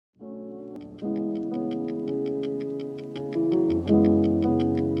Today,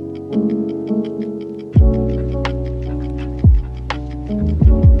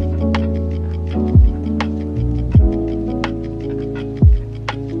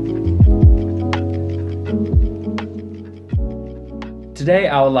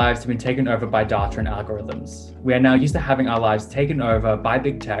 our lives have been taken over by data and algorithms. We are now used to having our lives taken over by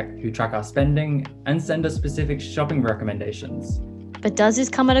big tech who track our spending and send us specific shopping recommendations. But does this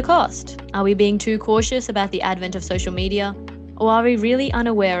come at a cost? Are we being too cautious about the advent of social media? Or are we really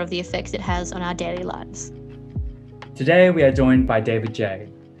unaware of the effects it has on our daily lives? Today, we are joined by David Jay,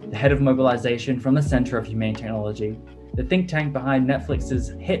 the head of mobilization from the Center of Humane Technology, the think tank behind Netflix's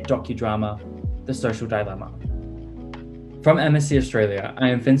hit docudrama, The Social Dilemma. From Amnesty Australia, I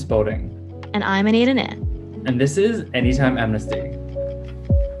am Finn Spalding. And I'm Anita Nair. And this is Anytime Amnesty.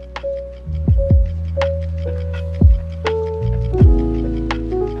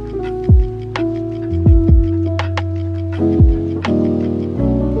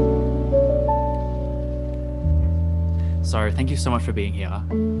 So thank you so much for being here.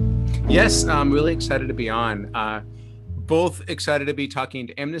 Yes, I'm really excited to be on. Both excited to be talking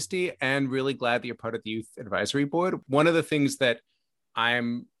to Amnesty and really glad that you're part of the Youth Advisory Board. One of the things that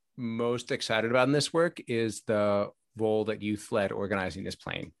I'm most excited about in this work is the role that youth-led organizing is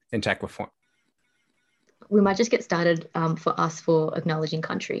playing in tech reform. We might just get started for us for acknowledging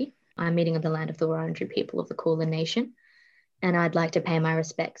country. I'm meeting on the land of the Wurundjeri people of the Kulin Nation, and I'd like to pay my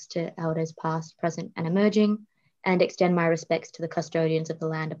respects to elders past, present, and emerging, and extend my respects to the custodians of the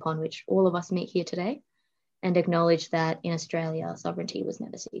land upon which all of us meet here today, and acknowledge that in Australia, sovereignty was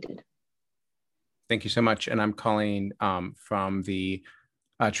never ceded. Thank you so much. And I'm calling from the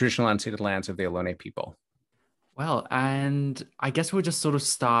traditional unceded lands of the Ohlone people. Well, and I guess we'll just sort of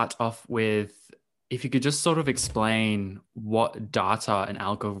start off with, if you could just sort of explain what data and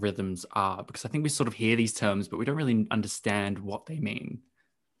algorithms are, because I think we sort of hear these terms, but we don't really understand what they mean.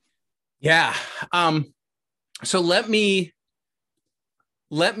 Yeah. So let me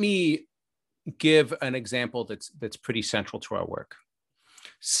give an example that's pretty central to our work.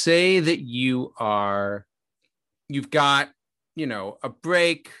 Say that you've got, a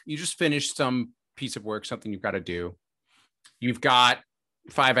break, you just finished some piece of work, something you've got to do. You've got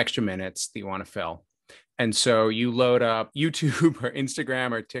 5 extra minutes that you want to fill. And so you load up YouTube or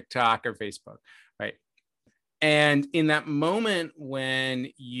Instagram or TikTok or Facebook, right? And in that moment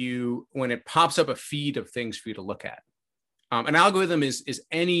when it pops up a feed of things for you to look at, an algorithm is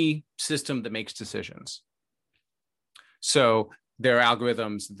any system that makes decisions. So there are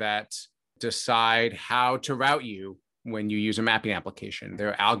algorithms that decide how to route you when you use a mapping application.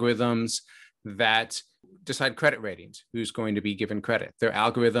 There are algorithms that decide credit ratings, who's going to be given credit. There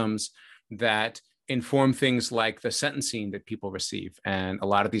are algorithms that inform things like the sentencing that people receive. And a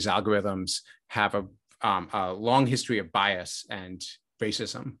lot of these algorithms have a long history of bias and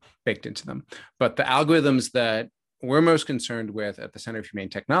racism baked into them. But the algorithms that we're most concerned with at the Center of Humane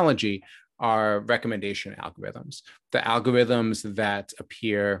Technology are recommendation algorithms, the algorithms that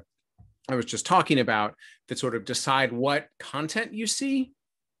appear, I was just talking about, that sort of decide what content you see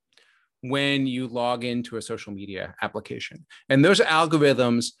when you log into a social media application. And those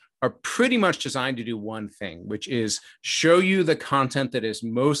algorithms are pretty much designed to do one thing, which is show you the content that is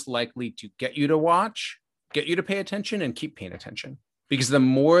most likely to get you to watch, get you to pay attention, and keep paying attention. Because the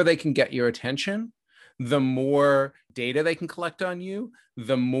more they can get your attention, the more data they can collect on you,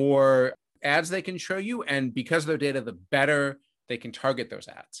 the more ads they can show you. And because of their data, the better they can target those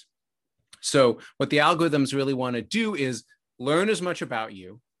ads. So what the algorithms really want to do is learn as much about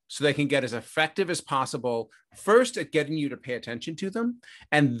you so they can get as effective as possible, first at getting you to pay attention to them,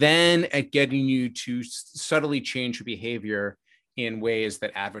 and then at getting you to subtly change your behavior in ways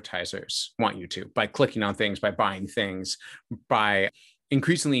that advertisers want you to, by clicking on things, by buying things, by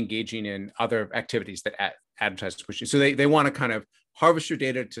increasingly engaging in other activities that advertisers push you. So they want to kind of harvest your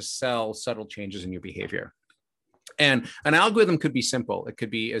data to sell subtle changes in your behavior. And an algorithm could be simple. It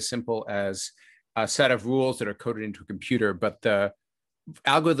could be as simple as a set of rules that are coded into a computer, but the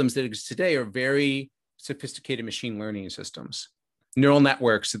algorithms that exist today are very sophisticated machine learning systems, neural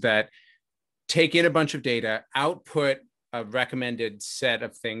networks that take in a bunch of data, output a recommended set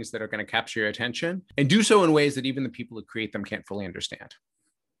of things that are going to capture your attention, and do so in ways that even the people who create them can't fully understand.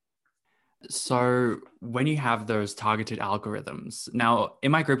 So when you have those targeted algorithms, now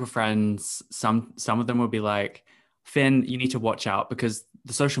in my group of friends, some of them will be like, Finn, you need to watch out because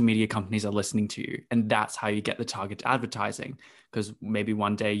the social media companies are listening to you. And that's how you get the targeted advertising. Because maybe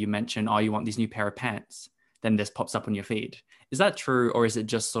one day you mention, oh, you want these new pair of pants. Then this pops up on your feed. Is that true? Or is it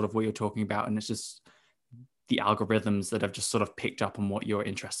just sort of what you're talking about? And it's just the algorithms that have just sort of picked up on what you're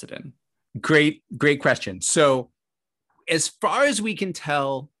interested in? Great question. So as far as we can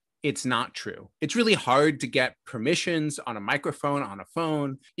tell, it's not true. It's really hard to get permissions on a microphone, on a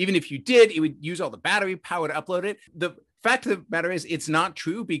phone. Even if you did, it would use all the battery power to upload it. The fact of the matter is it's not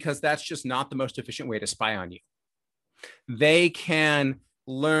true because that's just not the most efficient way to spy on you. They can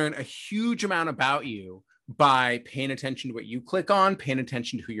learn a huge amount about you by paying attention to what you click on, paying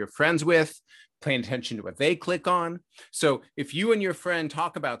attention to who you're friends with, paying attention to what they click on. So if you and your friend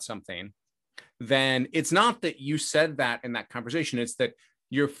talk about something, then it's not that you said that in that conversation. It's that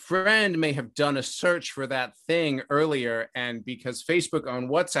your friend may have done a search for that thing earlier. And because Facebook on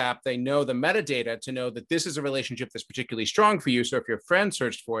WhatsApp, they know the metadata to know that this is a relationship that's particularly strong for you. So if your friend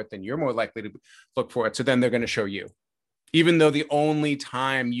searched for it, then you're more likely to look for it. So then they're going to show you, even though the only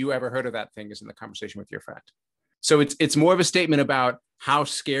time you ever heard of that thing is in the conversation with your friend. So it's more of a statement about how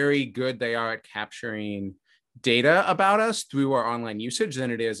scary good they are at capturing data about us through our online usage than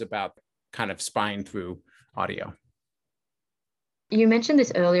it is about kind of spying through audio. You mentioned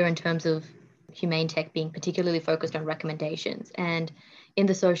this earlier in terms of humane tech being particularly focused on recommendations. And in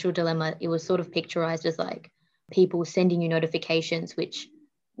The Social Dilemma, it was sort of picturized as like people sending you notifications, which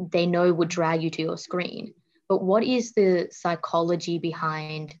they know would drag you to your screen. But what is the psychology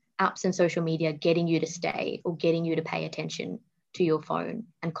behind apps and social media getting you to stay or getting you to pay attention to your phone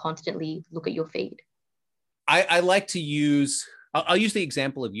and constantly look at your feed? I like to use, I'll use the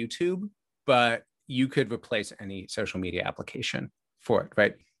example of YouTube, but you could replace any social media application for it,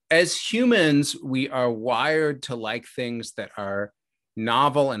 right? As humans, we are wired to like things that are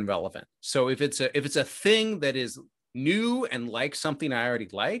novel and relevant. So if it's a thing that is new and like something I already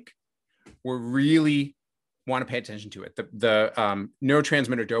like, we're really want to pay attention to it. The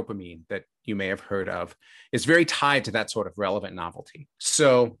neurotransmitter dopamine that you may have heard of is very tied to that sort of relevant novelty.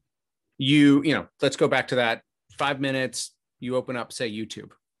 So you know, let's go back to that 5 minutes, you open up, say, YouTube,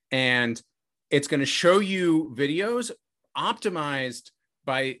 and it's going to show you videos optimized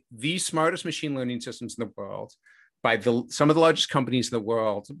by the smartest machine learning systems in the world, by some of the largest companies in the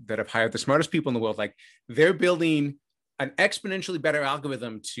world that have hired the smartest people in the world. Like, they're building an exponentially better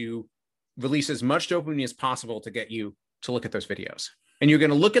algorithm to release as much dopamine as possible to get you to look at those videos. And you're going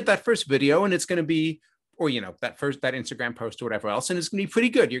to look at that first video, and it's going to be, or, you know, that Instagram post or whatever else, and it's going to be pretty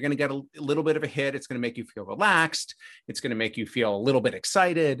good. You're going to get a little bit of a hit. It's going to make you feel relaxed. It's going to make you feel a little bit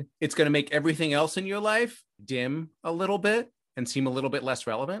excited. It's going to make everything else in your life dim a little bit and seem a little bit less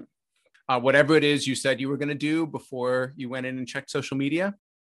relevant. Whatever it is you said you were going to do before you went in and checked social media.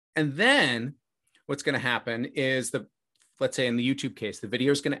 And then what's going to happen is let's say in the YouTube case, the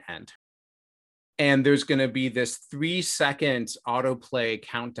video is going to end. And there's going to be this 3-second autoplay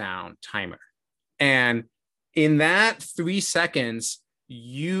countdown timer. And in that 3 seconds,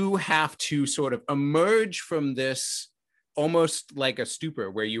 you have to sort of emerge from this almost like a stupor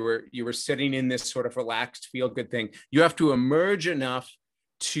where you were sitting in this sort of relaxed, feel-good thing. You have to emerge enough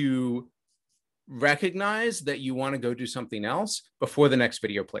to recognize that you want to go do something else before the next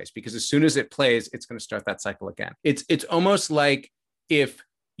video plays, because as soon as it plays, it's going to start that cycle again. It's almost like if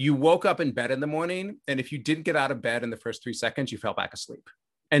you woke up in bed in the morning, and if you didn't get out of bed in the first 3 seconds, you fell back asleep.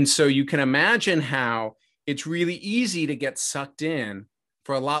 And so you can imagine how it's really easy to get sucked in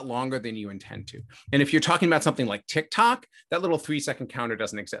for a lot longer than you intend to. And if you're talking about something like TikTok, that little 3-second counter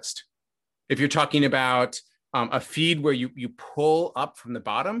doesn't exist. If you're talking about a feed where you pull up from the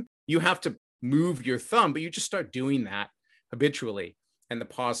bottom, you have to move your thumb, but you just start doing that habitually, and the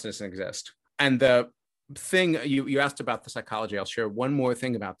pause doesn't exist. And the thing you asked about the psychology, I'll share one more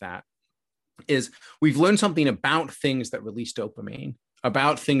thing about that, is we've learned something about things that release dopamine,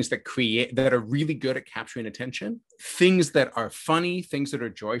 about things that are really good at capturing attention, things that are funny, things that are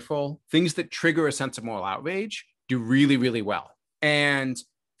joyful, things that trigger a sense of moral outrage do really, really well. And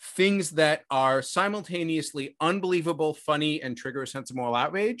things that are simultaneously unbelievable, funny, and trigger a sense of moral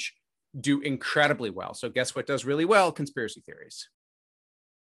outrage do incredibly well. So guess what does really well? Conspiracy theories.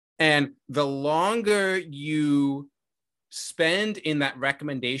 And the longer you spend in that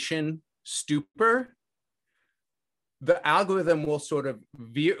recommendation stupor, the algorithm will sort of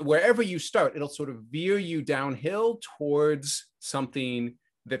veer, wherever you start, it'll sort of veer you downhill towards something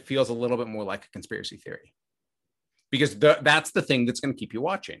that feels a little bit more like a conspiracy theory. Because that's the thing that's going to keep you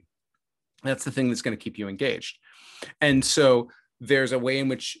watching. That's the thing that's going to keep you engaged. And so there's a way in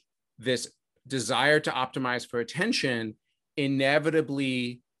which this desire to optimize for attention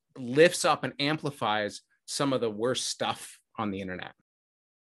inevitably lifts up and amplifies some of the worst stuff on the internet.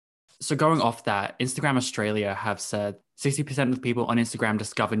 So going off that, Instagram Australia have said 60% of the people on Instagram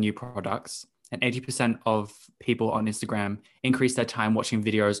discover new products, and 80% of people on Instagram increase their time watching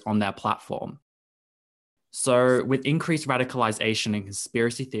videos on their platform. So, with increased radicalization and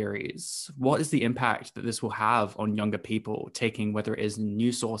conspiracy theories, what is the impact that this will have on younger people taking whether it is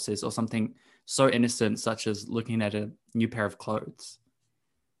news sources or something so innocent, such as looking at a new pair of clothes?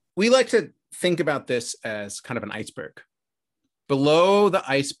 We like to think about this as kind of an iceberg. Below the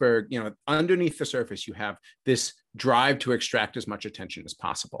iceberg, underneath the surface, you have this drive to extract as much attention as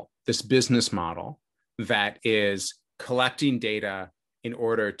possible, this business model that is collecting data in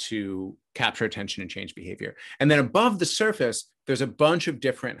order to capture attention and change behavior. And then above the surface, there's a bunch of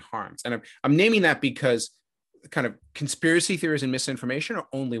different harms. And I'm naming that because kind of conspiracy theories and misinformation are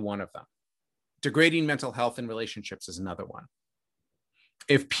only one of them. Degrading mental health and relationships is another one.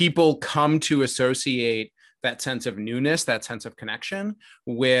 If people come to associate that sense of newness, that sense of connection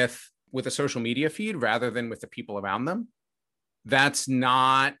with a social media feed rather than with the people around them, that's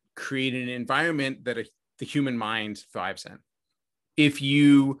not creating an environment that the human mind thrives in. If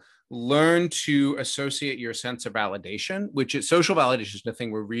you learn to associate your sense of validation, which is social validation is the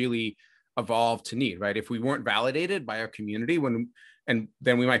thing we're really evolved to need, right? If we weren't validated by our community,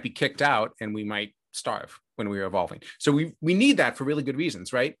 then we might be kicked out and we might starve when we were evolving. So we need that for really good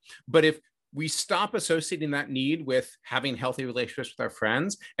reasons, right? But if we stop associating that need with having healthy relationships with our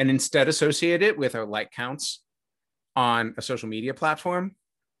friends and instead associate it with our like counts on a social media platform,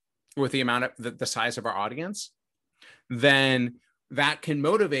 with the amount of the size of our audience, then that can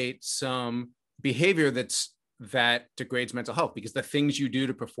motivate some behavior that degrades mental health, because the things you do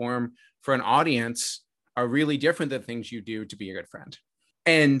to perform for an audience are really different than things you do to be a good friend.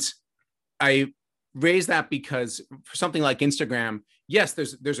 And I raise that because for something like Instagram, yes,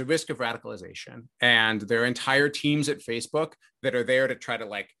 there's a risk of radicalization, and there are entire teams at Facebook that are there to try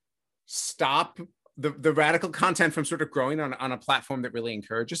to stop the radical content from sort of growing on a platform that really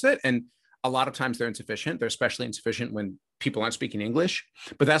encourages it. And a lot of times they're insufficient. They're especially insufficient when people aren't speaking English,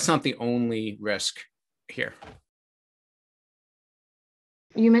 but that's not the only risk here.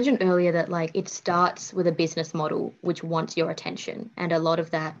 You mentioned earlier that it starts with a business model which wants your attention, and a lot of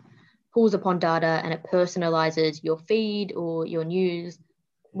that pulls upon data and it personalizes your feed or your news.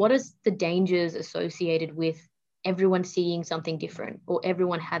 What is the dangers associated with everyone seeing something different or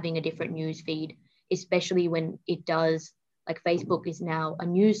everyone having a different news feed, especially when it does, Facebook is now a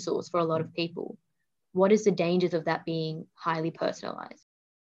news source for a lot of people? What is the dangers of that being highly personalized?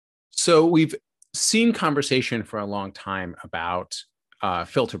 So we've seen conversation for a long time about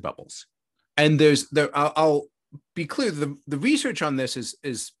filter bubbles. And I'll be clear, the research on this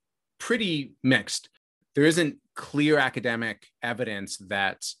is pretty mixed. There isn't clear academic evidence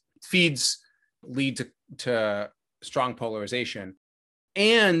that feeds lead to strong polarization.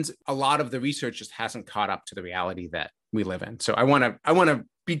 And a lot of the research just hasn't caught up to the reality that we live in. So I want to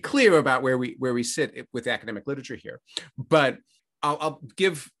be clear about where we sit with academic literature here. But I'll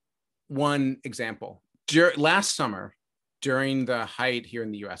give one example. Last summer, during the height here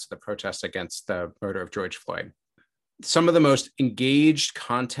in the US of the protests against the murder of George Floyd, some of the most engaged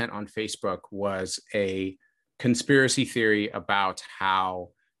content on Facebook was a conspiracy theory about how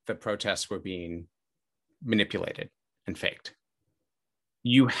the protests were being manipulated and faked.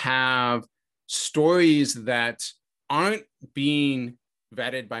 You have stories that aren't being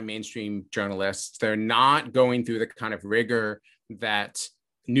vetted by mainstream journalists. They're not going through the kind of rigor that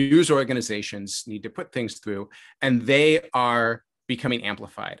news organizations need to put things through, and they are becoming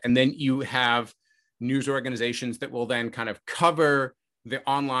amplified. And then you have news organizations that will then kind of cover the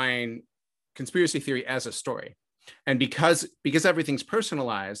online conspiracy theory as a story. And because everything's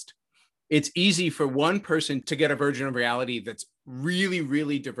personalized, it's easy for one person to get a version of reality that's really,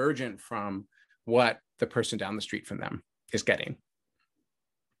 really divergent from what the person down the street from them is getting.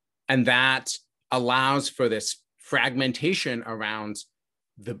 And that allows for this fragmentation around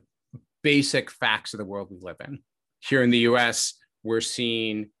the basic facts of the world we live in. Here in the US, we're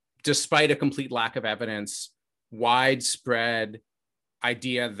seeing, despite a complete lack of evidence, widespread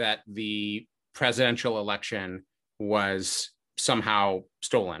idea that the presidential election was somehow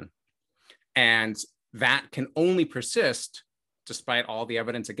stolen. And that can only persist, despite all the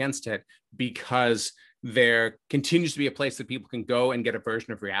evidence against it, because there continues to be a place that people can go and get a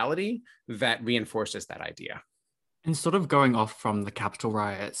version of reality that reinforces that idea. And sort of going off from the Capitol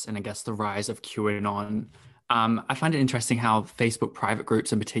riots and I guess the rise of QAnon, I find it interesting how Facebook private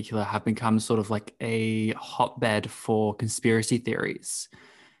groups in particular have become sort of like a hotbed for conspiracy theories.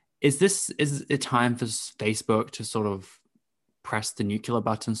 Is it time for Facebook to sort of press the nuclear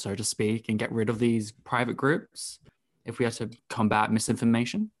button, so to speak, and get rid of these private groups if we have to combat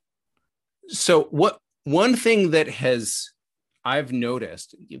misinformation? So one thing that I've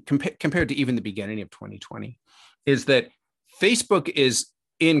noticed compared to even the beginning of 2020 is that Facebook is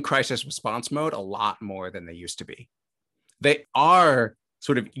in crisis response mode a lot more than they used to be. They are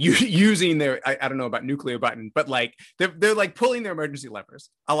sort of using their, I don't know about nuclear button, but like they're like pulling their emergency levers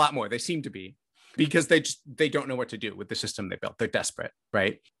a lot more. They seem to be, because they don't know what to do with the system they built. They're desperate,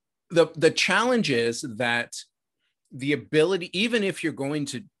 right? The challenge is that the ability, even if you're going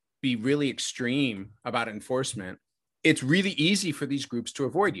to be really extreme about enforcement, it's really easy for these groups to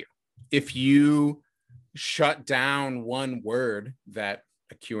avoid you. If you shut down one word that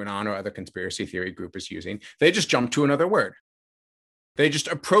a QAnon or other conspiracy theory group is using, they just jump to another word. They just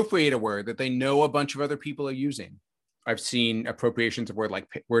appropriate a word that they know a bunch of other people are using. I've seen appropriations of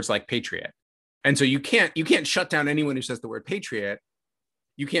words like patriot. And so you can't shut down anyone who says the word patriot.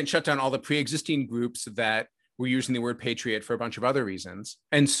 You can't shut down all the pre-existing groups that were using the word patriot for a bunch of other reasons.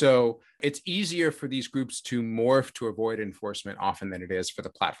 And so it's easier for these groups to morph to avoid enforcement often than it is for the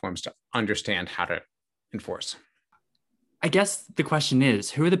platforms to understand how to enforce. I guess the question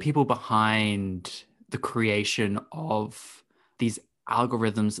is, who are the people behind the creation of these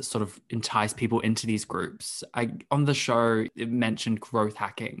algorithms that sort of entice people into these groups? On the show, it mentioned growth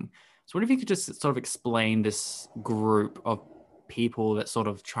hacking. So what if you could just sort of explain this group of people that sort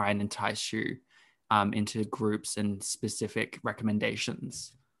of try and entice you into groups and specific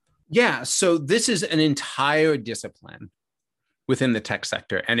recommendations? Yeah, so this is an entire discipline within the tech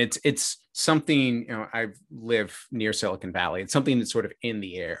sector. And it's something, I live near Silicon Valley. It's something that's sort of in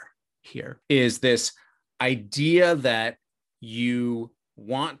the air here, is this idea that you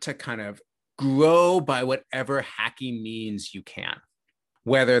want to kind of grow by whatever hacking means you can,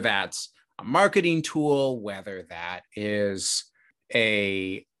 whether that's a marketing tool, whether that is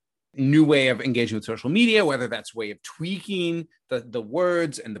a new way of engaging with social media, whether that's a way of tweaking the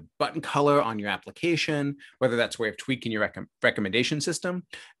words and the button color on your application, whether that's a way of tweaking your recommendation system.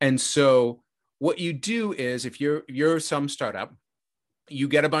 And so what you do is, if you're some startup, you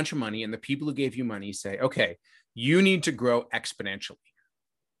get a bunch of money, and the people who gave you money say, okay, you need to grow exponentially.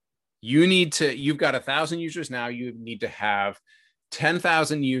 You've got 1,000 users now, you need to have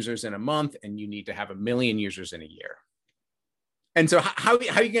 10,000 users in a month, and you need to have 1 million users in a year. And so how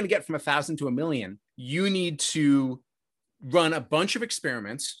are you going to get from 1,000 to 1 million? You need to run a bunch of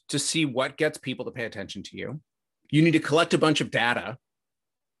experiments to see what gets people to pay attention to you. You need to collect a bunch of data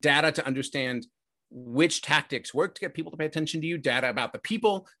to understand which tactics work to get people to pay attention to you, data about the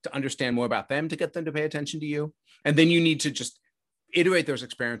people to understand more about them to get them to pay attention to you. And then you need to just iterate those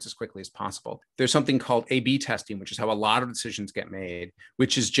experiments as quickly as possible. There's something called A/B testing, which is how a lot of decisions get made,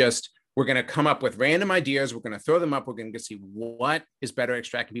 which is just, we're going to come up with random ideas. We're going to throw them up. We're going to see what is better at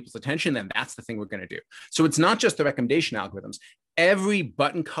extracting people's attention. Then that's the thing we're going to do. So it's not just the recommendation algorithms. Every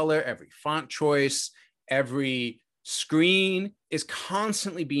button color, every font choice, every screen is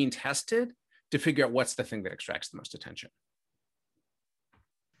constantly being tested to figure out what's the thing that extracts the most attention.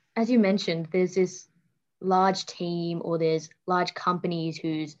 As you mentioned, there's this large team, or there's large companies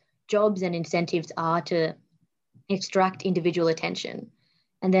whose jobs and incentives are to extract individual attention.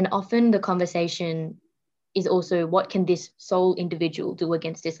 And then often the conversation is also, what can this sole individual do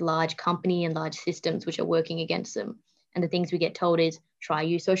against this large company and large systems which are working against them? And the things we get told is, try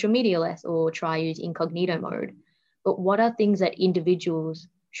use social media less, or try use incognito mode. But what are things that individuals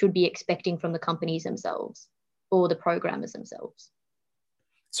should be expecting from the companies themselves or the programmers themselves?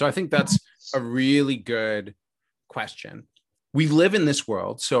 So I think that's a really good question. We live in this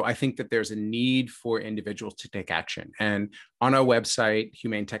world, so I think that there's a need for individuals to take action. And on our website,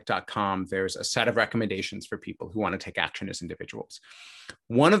 humanetech.com, there's a set of recommendations for people who want to take action as individuals.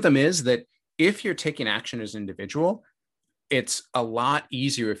 One of them is that if you're taking action as an individual, it's a lot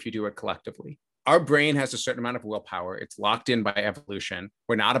easier if you do it collectively. Our brain has a certain amount of willpower. It's locked in by evolution.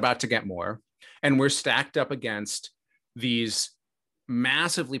 We're not about to get more. And we're stacked up against these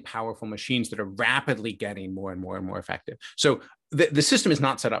massively powerful machines that are rapidly getting more and more and more effective. So the system is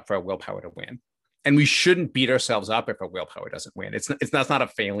not set up for our willpower to win. And we shouldn't beat ourselves up if our willpower doesn't win. That's not a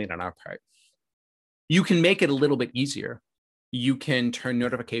failing on our part. You can make it a little bit easier. You can turn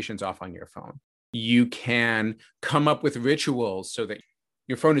notifications off on your phone. You can come up with rituals so that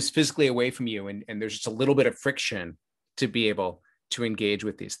your phone is physically away from you, and there's just a little bit of friction to be able to engage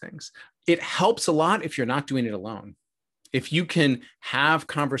with these things. It helps a lot if you're not doing it alone. If you can have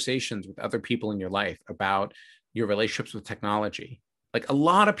conversations with other people in your life about your relationships with technology, like a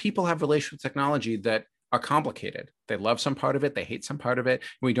lot of people have relationships with technology that are complicated. They love some part of it, they hate some part of it,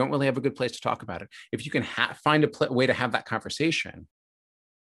 and we don't really have a good place to talk about it. If you can find a way to have that conversation,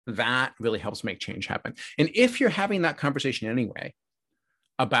 that really helps make change happen. And if you're having that conversation anyway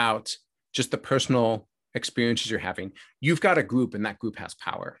about just the personal experiences you're having, you've got a group, and that group has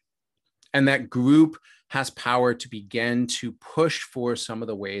power. And that group has power to begin to push for some of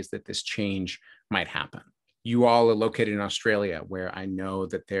the ways that this change might happen. You all are located in Australia, where I know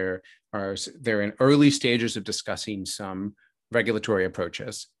that they're in early stages of discussing some regulatory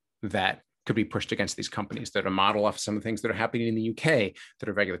approaches that could be pushed against these companies, that are model off some of the things that are happening in the UK that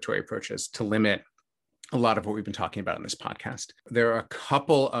are regulatory approaches to limit a lot of what we've been talking about in this podcast. There are a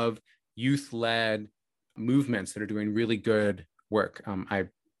couple of youth-led movements that are doing really good work.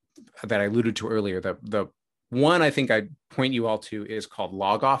 That I alluded to earlier. The one I think I'd point you all to is called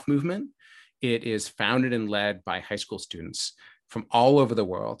Log Off Movement. It is founded and led by high school students from all over the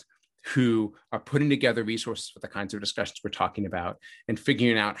world who are putting together resources for the kinds of discussions we're talking about and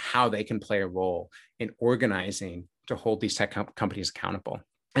figuring out how they can play a role in organizing to hold these tech companies accountable.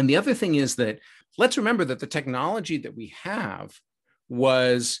 And the other thing is that let's remember that the technology that we have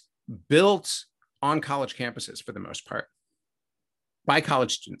was built on college campuses for the most part by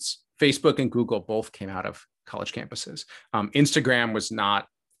college students. Facebook and Google both came out of college campuses. Instagram was not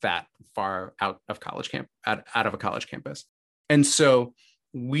that far out of a college campus. And so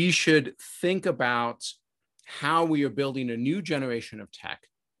we should think about how we are building a new generation of tech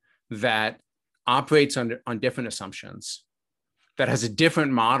that operates on different assumptions, that has a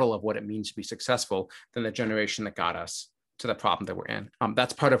different model of what it means to be successful than the generation that got us to the problem that we're in.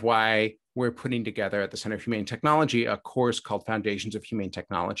 That's part of why we're putting together at the Center of Humane Technology a course called Foundations of Humane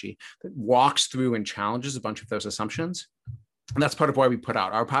Technology that walks through and challenges a bunch of those assumptions. And that's part of why we put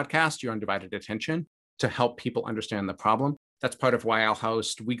out our podcast, Your Undivided Attention, to help people understand the problem. That's part of why I'll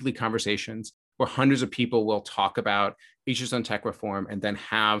host weekly conversations where hundreds of people will talk about issues on tech reform and then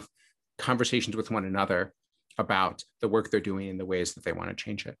have conversations with one another about the work they're doing and the ways that they want to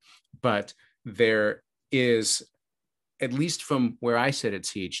change it. But there is, at least from where I sit at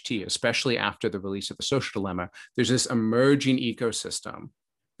CHT, especially after the release of The Social Dilemma, there's this emerging ecosystem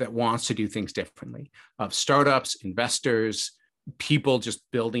that wants to do things differently, of startups, investors, people just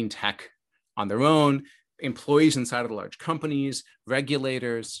building tech on their own, employees inside of the large companies,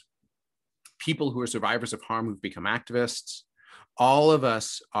 regulators, people who are survivors of harm who've become activists. All of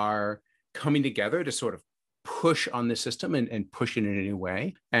us are coming together to sort of push on this system and push it in a new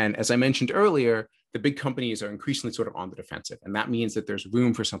way. And as I mentioned earlier, the big companies are increasingly sort of on the defensive. And that means that there's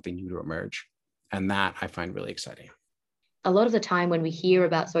room for something new to emerge. And that I find really exciting. A lot of the time when we hear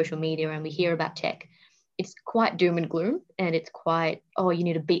about social media and we hear about tech, it's quite doom and gloom. And it's quite, oh, you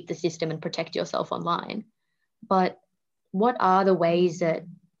need to beat the system and protect yourself online. But what are the ways that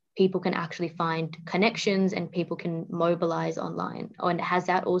people can actually find connections and people can mobilize online? And has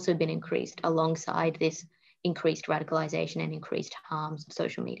that also been increased alongside this increased radicalization and increased harms of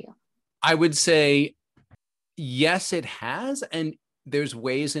social media? I would say, yes, it has. And there's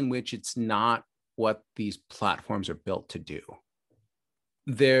ways in which it's not what these platforms are built to do.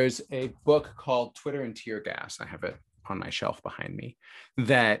 There's a book called Twitter and Tear Gas. I have it on my shelf behind me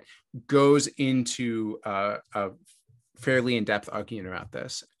that goes into a fairly in-depth argument about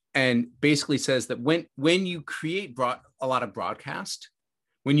this and basically says that when you create a lot of broadcast,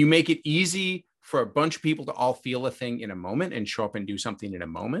 when you make it easy for a bunch of people to all feel a thing in a moment and show up and do something in a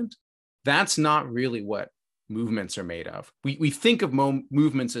moment, that's not really what movements are made of. We think of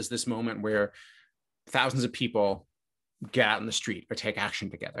movements as this moment where thousands of people get out in the street or take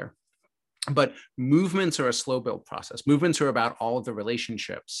action together. But movements are a slow build process. Movements are about all of the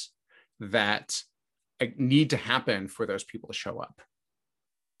relationships that need to happen for those people to show up.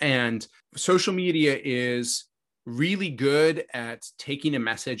 And social media is really good at taking a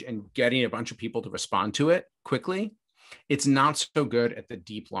message and getting a bunch of people to respond to it quickly. It's not so good at the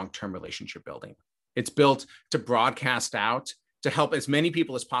deep long-term relationship building. It's built to broadcast out, to help as many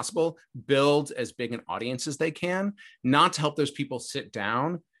people as possible build as big an audience as they can, not to help those people sit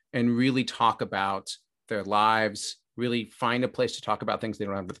down and really talk about their lives, really find a place to talk about things they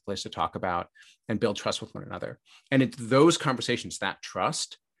don't have a place to talk about, and build trust with one another. And it's those conversations, that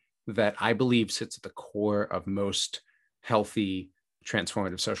trust, that I believe sits at the core of most healthy,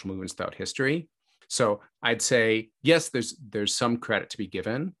 transformative social movements throughout history. So I'd say, yes, there's some credit to be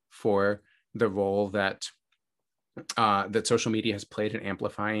given for the role that that social media has played in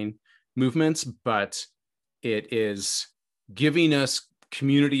amplifying movements, but it is giving us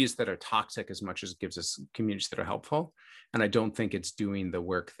communities that are toxic as much as it gives us communities that are helpful. And I don't think it's doing the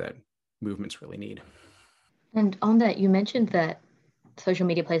work that movements really need. And on that, you mentioned that social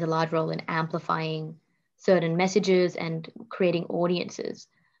media plays a large role in amplifying certain messages and creating audiences.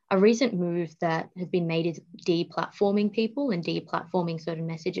 A recent move that has been made is deplatforming people and deplatforming certain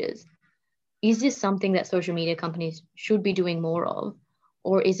messages. Is this something that social media companies should be doing more of?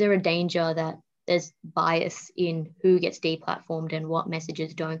 Or is there a danger that there's bias in who gets deplatformed and what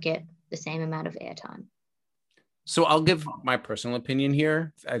messages don't get the same amount of airtime. So I'll give my personal opinion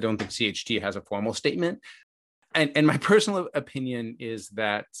here. I don't think CHT has a formal statement. And my personal opinion is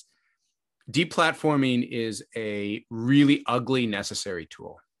that deplatforming is a really ugly, necessary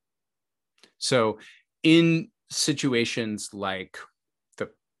tool. So in situations like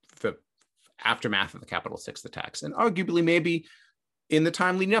the aftermath of the Capitol 6 attacks, and arguably maybe in the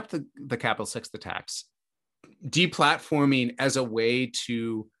time leading up to the Capitol 6 attacks, deplatforming as a way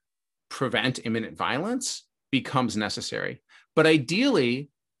to prevent imminent violence becomes necessary. But ideally,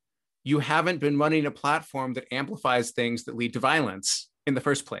 you haven't been running a platform that amplifies things that lead to violence in the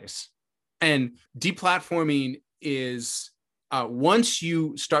first place. And deplatforming is, once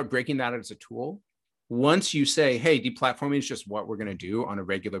you start breaking that as a tool, once you say, hey, deplatforming is just what we're going to do on a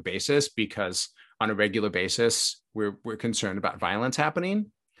regular basis, because on a regular basis, we're concerned about violence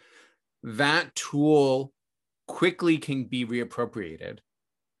happening, that tool quickly can be reappropriated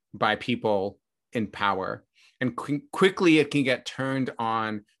by people in power. And quickly it can get turned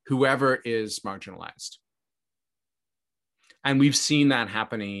on whoever is marginalized. And we've seen that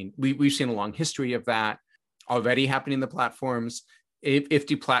happening. We've seen a long history of that already happening in the platforms. If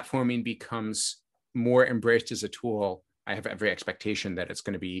deplatforming becomes more embraced as a tool, I have every expectation that it's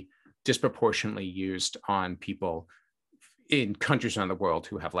going to be disproportionately used on people in countries around the world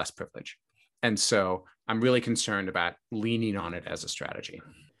who have less privilege. And so I'm really concerned about leaning on it as a strategy.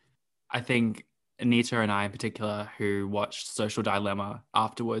 I think Anita and I in particular, who watched Social Dilemma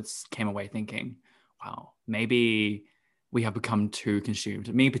afterwards, came away thinking, wow, maybe we have become too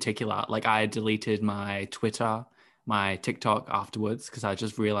consumed. Me in particular, like I deleted my Twitter, my TikTok afterwards, because I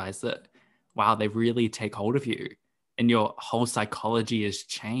just realized that, wow, they really take hold of you and your whole psychology has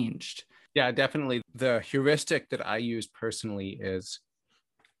changed. Yeah, definitely. The heuristic that I use personally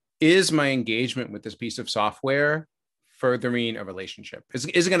is my engagement with this piece of software furthering a relationship? Is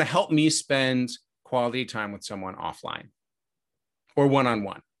it going to help me spend quality time with someone offline or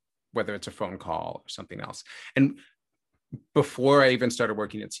one-on-one, whether it's a phone call or something else? And before I even started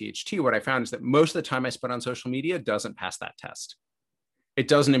working at CHT, what I found is that most of the time I spend on social media doesn't pass that test. It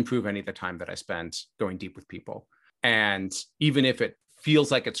doesn't improve any of the time that I spend going deep with people. And even if it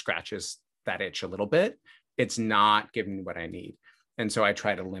feels like it scratches that itch a little bit, it's not giving me what I need. And so I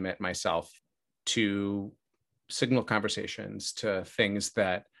try to limit myself to signal conversations, to things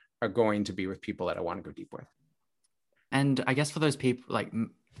that are going to be with people that I want to go deep with. And I guess for those people, like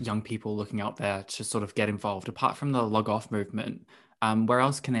young people looking out there to sort of get involved, apart from the log off movement, where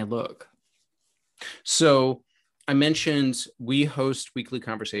else can they look? So I mentioned we host weekly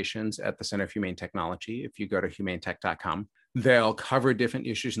conversations at the Center of Humane Technology. If you go to humanetech.com, they'll cover different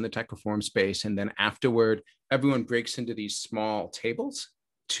issues in the tech reform space. And then afterward, everyone breaks into these small tables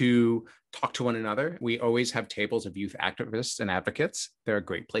to talk to one another. We always have tables of youth activists and advocates. They're a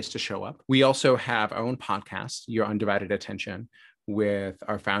great place to show up. We also have our own podcast, Your Undivided Attention, with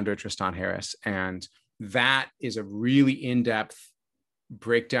our founder, Tristan Harris. And that is a really in-depth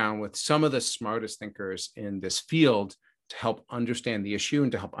breakdown with some of the smartest thinkers in this field to help understand the issue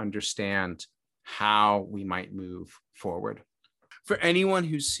and to help understand how we might move forward. For anyone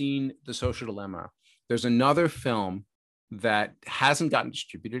who's seen The Social Dilemma, there's another film that hasn't gotten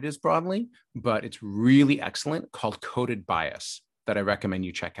distributed as broadly, but it's really excellent, called Coded Bias, that I recommend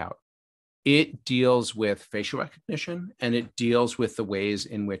you check out. It deals with facial recognition, and it deals with the ways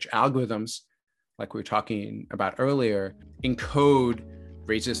in which algorithms, like we were talking about earlier, encode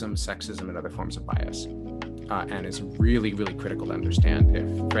racism, sexism, and other forms of bias. And it's really, really critical to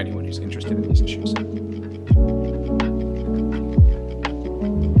understand for anyone who's interested in these issues.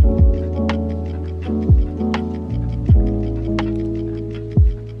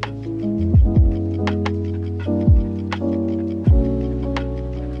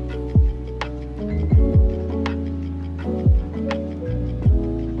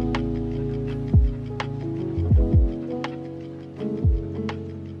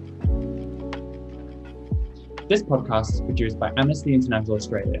 This podcast is produced by Amnesty International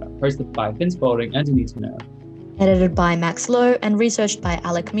Australia, hosted by Finn Spalding and Anita Nair. Edited by Max Lowe and researched by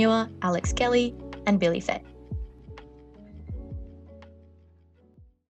Alec Muir, Alex Kelly, and Billy Fay.